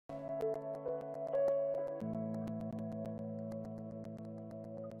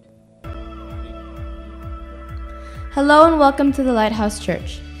Hello and welcome to the Lighthouse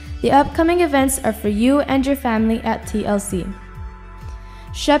Church. The upcoming events are for you and your family at TLC.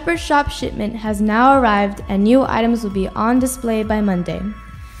 Shepherd Shop shipment has now arrived and new items will be on display by Monday.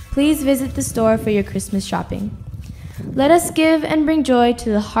 Please visit the store for your Christmas shopping. Let us give and bring joy to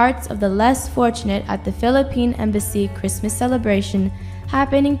the hearts of the less fortunate at the Philippine Embassy Christmas celebration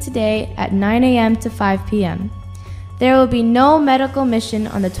happening today at 9 a.m. to 5 p.m. There will be no medical mission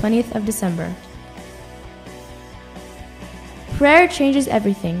on the 20th of December. Prayer changes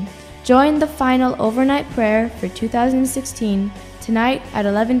everything. Join the final overnight prayer for 2016 tonight at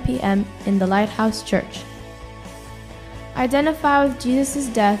 11 p.m. in the Lighthouse Church. Identify with Jesus'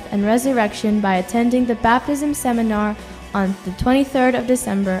 death and resurrection by attending the baptism seminar on the 23rd of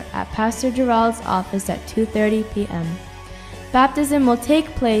December at Pastor Gerald's office at 2:30 p.m. Baptism will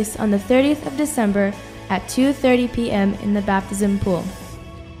take place on the 30th of December at 2:30 p.m. in the baptism pool.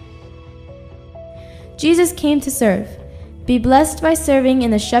 Jesus came to serve. Be blessed by serving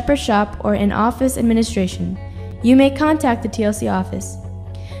in the Shepherd Shop or in office administration. You may contact the TLC office.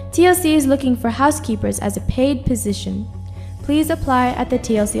 TLC is looking for housekeepers as a paid position. Please apply at the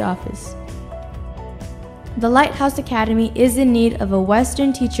TLC office. The Lighthouse Academy is in need of a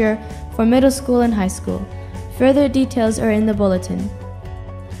Western teacher for middle school and high school. Further details are in the bulletin.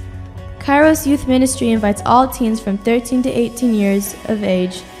 Kairos Youth Ministry invites all teens from 13 to 18 years of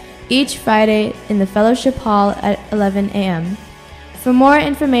age each Friday in the Fellowship Hall at 11 a.m. For more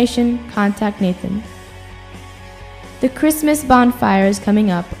information, contact Nathan. The Christmas bonfire is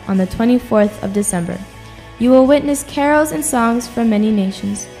coming up on the 24th of December. You will witness carols and songs from many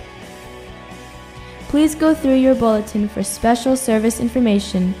nations. Please go through your bulletin for special service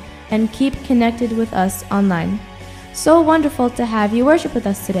information and keep connected with us online. So wonderful to have you worship with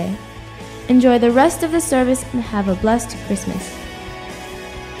us today. Enjoy the rest of the service and have a blessed Christmas.